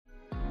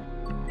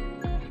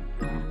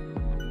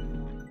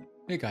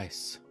Hey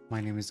guys, my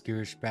name is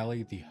Girish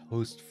Bali, the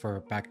host for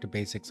Back to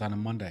Basics on a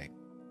Monday.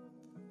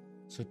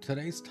 So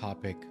today's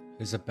topic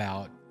is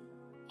about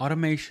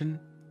automation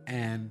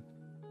and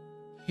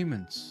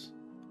humans.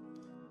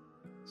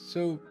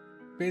 So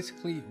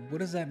basically, what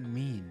does that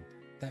mean?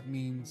 That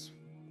means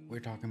we're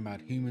talking about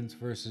humans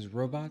versus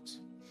robots,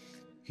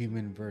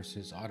 human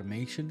versus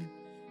automation,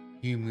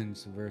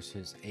 humans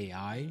versus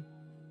AI.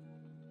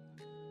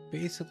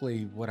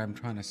 Basically, what I'm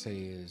trying to say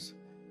is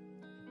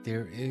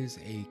there is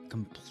a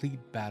complete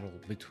battle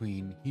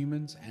between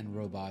humans and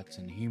robots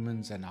and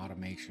humans and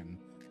automation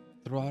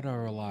throughout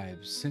our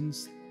lives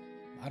since,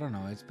 I don't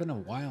know, it's been a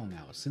while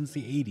now, since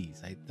the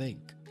 80s, I think.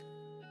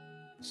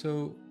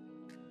 So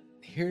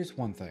here's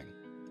one thing,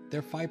 there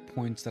are 5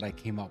 points that I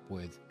came up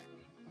with,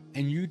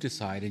 and you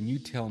decide and you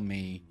tell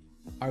me,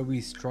 are we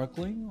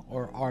struggling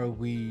or are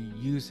we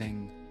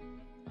using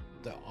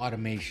the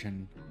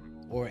automation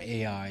or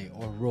AI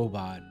or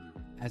robot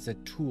as a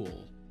tool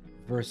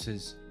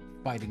versus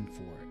fighting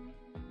for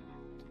it?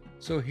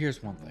 So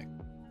here's one thing,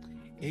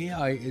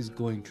 AI is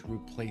going to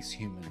replace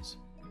humans.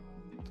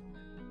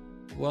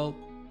 Well,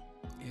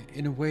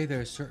 in a way,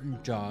 there are certain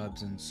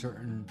jobs and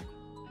certain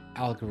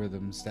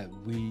algorithms that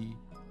we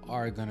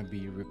are going to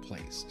be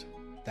replaced.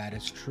 That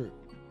is true.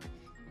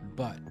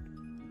 But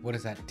what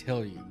does that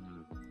tell you?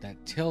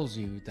 That tells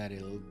you that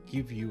it'll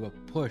give you a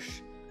push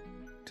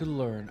to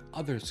learn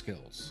other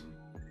skills.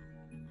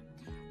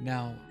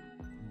 Now,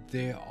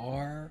 there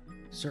are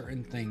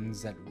certain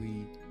things that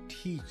we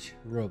teach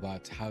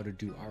robots how to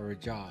do our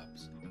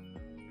jobs,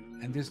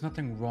 and there's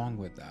nothing wrong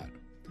with that.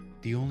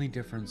 The only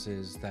difference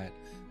is that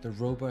the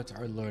robots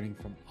are learning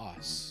from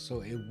us,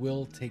 so it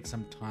will take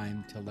some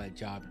time till that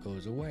job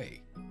goes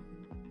away.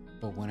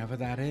 But whenever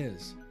that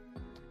is,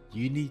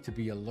 you need to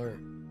be alert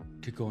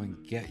to go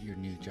and get your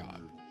new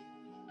job,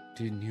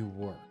 do new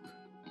work.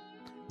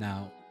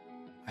 Now,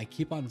 I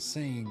keep on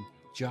saying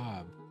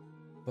job,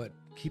 but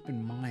keep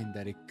in mind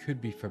that it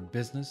could be for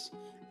business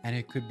and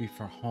it could be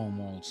for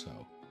home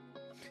also.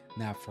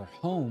 Now, for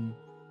home,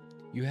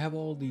 you have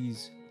all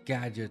these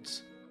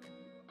gadgets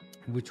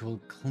which will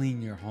clean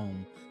your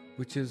home,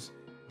 which is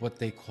what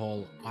they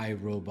call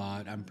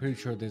iRobot. I'm pretty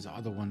sure there's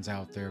other ones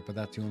out there, but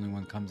that's the only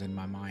one comes in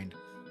my mind.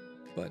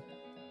 But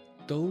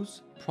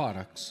those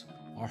products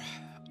are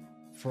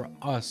for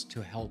us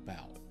to help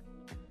out.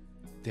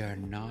 They are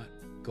not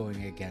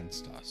going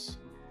against us.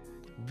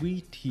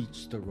 We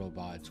teach the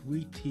robots,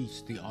 we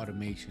teach the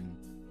automation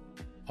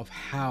of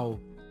how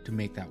to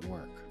make that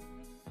work.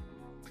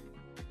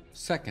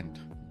 Second,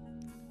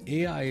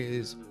 AI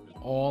is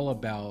all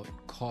about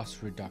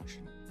cost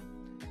reduction.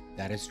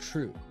 That is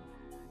true.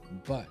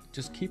 But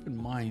just keep in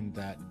mind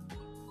that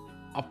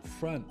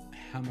upfront,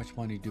 how much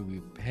money do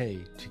we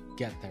pay to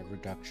get that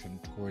reduction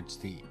towards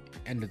the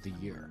end of the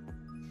year?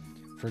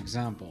 For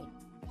example,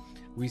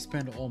 we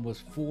spend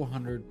almost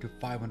 $400 to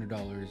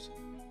 $500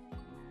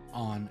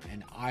 on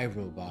an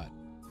iRobot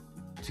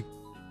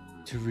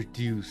to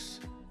reduce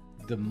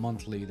the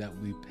monthly that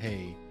we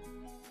pay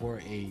for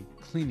a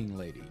cleaning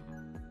lady.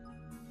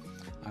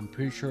 I'm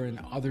pretty sure in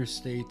other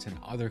states and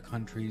other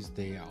countries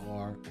they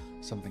are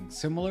something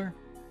similar.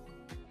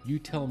 You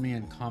tell me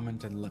and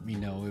comment and let me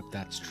know if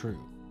that's true.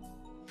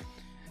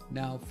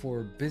 Now,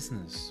 for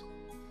business,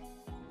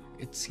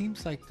 it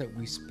seems like that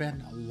we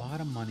spend a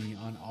lot of money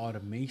on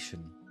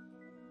automation,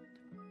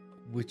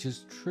 which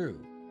is true,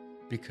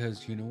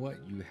 because you know what?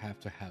 You have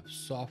to have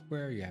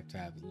software, you have to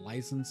have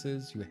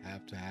licenses, you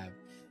have to have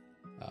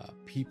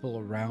people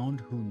around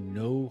who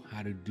know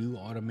how to do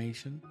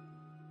automation.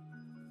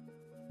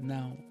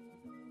 Now,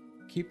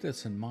 keep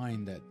this in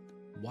mind that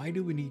why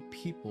do we need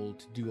people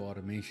to do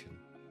automation?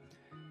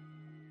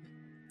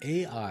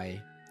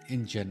 AI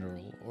in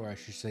general, or I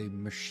should say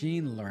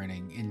machine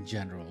learning in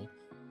general,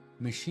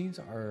 machines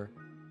are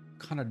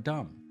kind of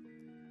dumb.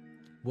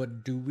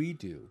 What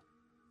do?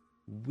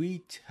 We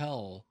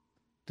tell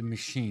the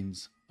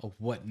machines of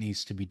what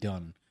needs to be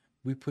done.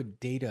 We put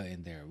data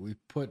in there. We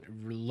put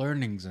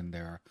learnings in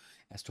there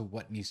as to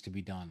what needs to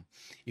be done.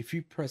 If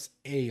you press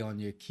A on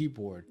your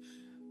keyboard,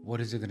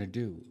 what is it going to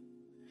do?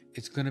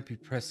 It's going to be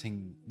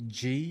pressing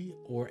G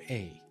or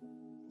A.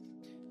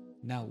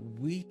 Now,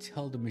 we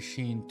tell the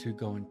machine to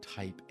go and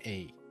type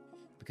A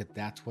because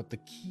that's what the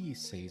key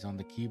says on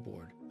the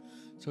keyboard.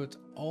 So it's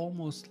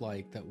almost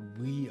like that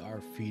we are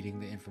feeding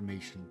the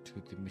information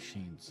to the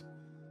machines.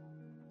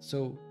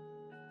 So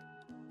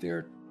there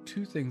are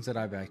two things that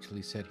I've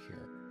actually said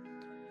here: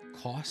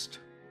 cost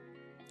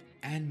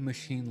and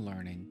machine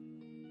learning,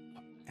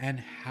 and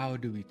how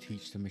do we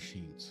teach the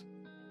machines.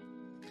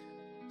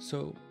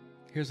 So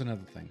here's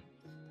another thing,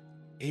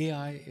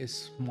 AI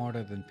is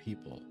smarter than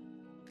people.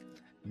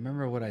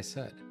 Remember what I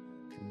said,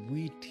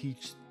 we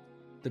teach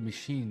the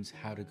machines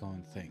how to go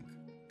and think.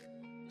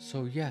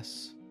 So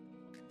yes,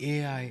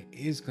 AI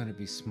is going to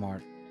be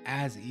smart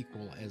as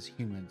equal as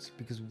humans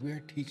because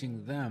we're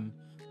teaching them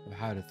of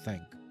how to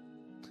think.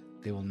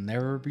 They will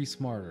never be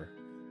smarter.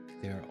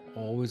 They're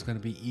always going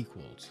to be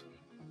equals.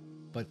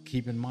 But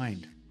keep in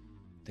mind,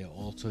 they're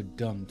also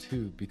dumb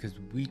too because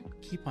we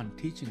keep on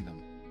teaching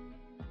them.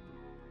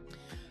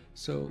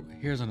 So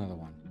here's another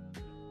one.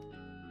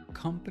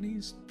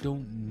 Companies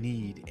don't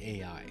need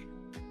AI.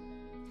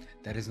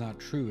 That is not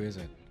true, is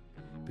it?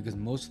 Because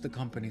most of the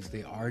companies,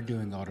 they are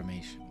doing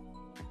automation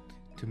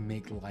to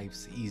make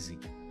lives easy.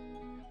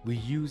 We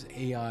use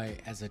AI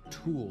as a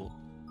tool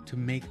to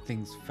make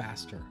things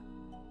faster,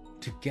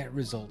 to get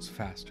results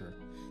faster.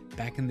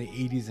 Back in the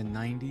 80s and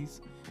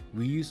 90s,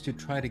 we used to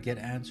try to get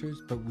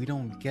answers, but we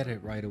don't get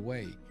it right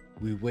away.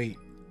 We wait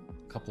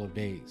a couple of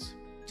days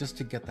just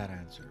to get that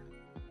answer.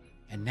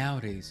 And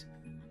nowadays,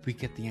 we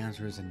get the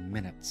answers in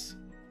minutes.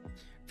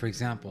 For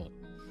example,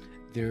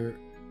 there's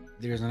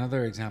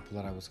another example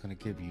that I was going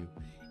to give you.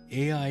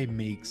 AI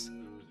makes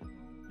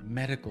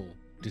medical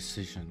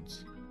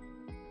decisions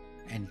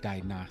and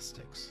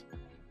diagnostics.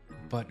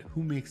 But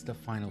who makes the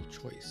final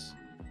choice?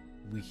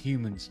 We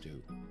humans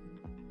do.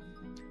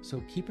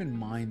 So keep in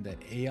mind that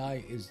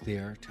AI is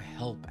there to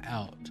help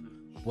out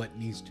what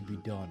needs to be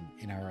done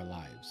in our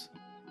lives.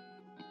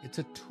 It's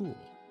a tool.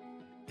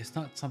 It's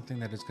not something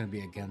that is going to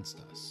be against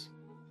us.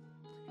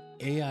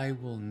 AI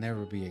will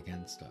never be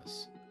against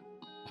us.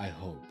 I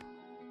hope.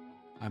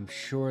 I'm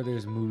sure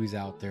there's movies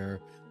out there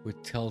which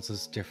tells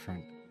us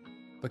different,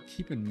 but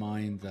keep in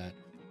mind that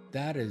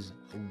that is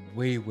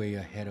way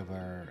ahead of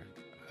our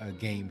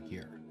game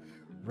here.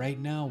 Right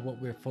now,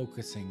 what we're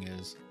focusing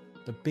is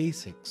the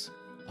basics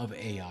of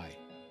AI.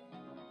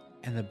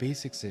 And the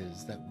basics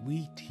is that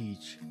we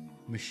teach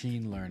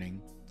machine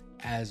learning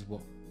as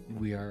what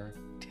we are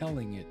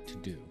telling it to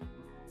do.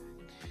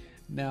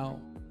 Now,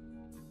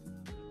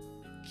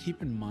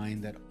 keep in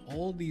mind that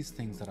all these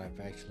things that I've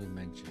actually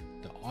mentioned,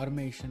 the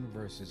automation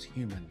versus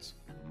humans,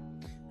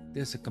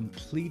 there's a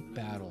complete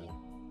battle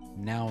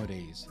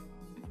nowadays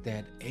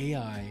that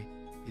AI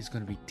is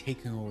going to be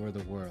taking over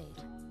the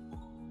world.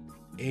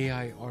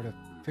 AI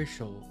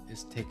artificial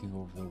is taking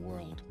over the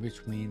world,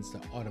 which means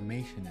the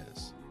automation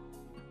is,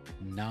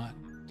 not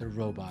the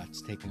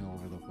robots taking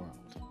over the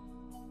world.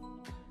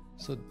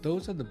 So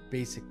those are the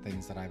basic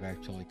things that I've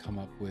actually come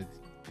up with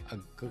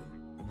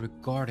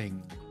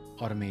regarding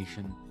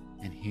automation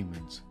and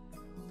humans.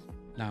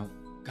 Now,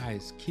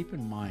 guys, keep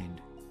in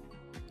mind,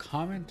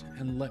 comment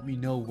and let me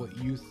know what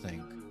you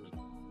think.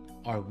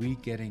 Are we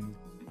getting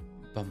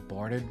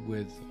bombarded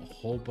with a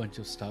whole bunch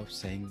of stuff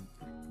saying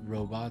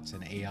robots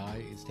and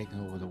AI is taking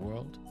over the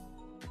world?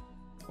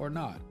 Or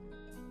not?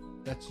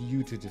 That's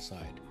you to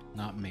decide,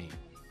 not me.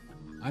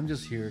 I'm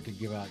just here to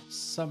give out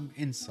some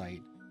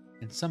insight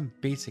and some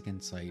basic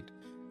insight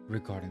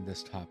regarding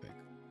this topic.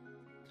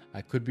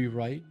 I could be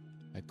right,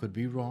 I could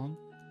be wrong,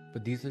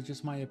 but these are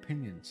just my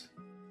opinions.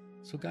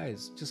 So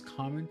guys, just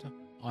comment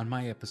on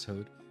my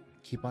episode.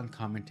 Keep on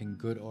commenting,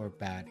 good or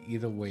bad.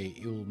 Either way,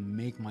 it will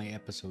make my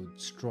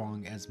episode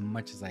strong as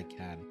much as I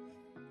can.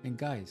 And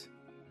guys,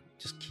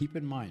 just keep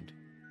in mind,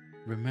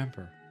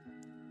 remember,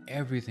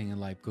 everything in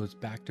life goes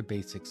back to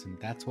basics, and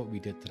that's what we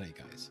did today,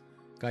 guys.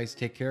 Guys,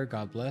 take care,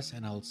 God bless,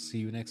 and I'll see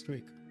you next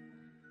week.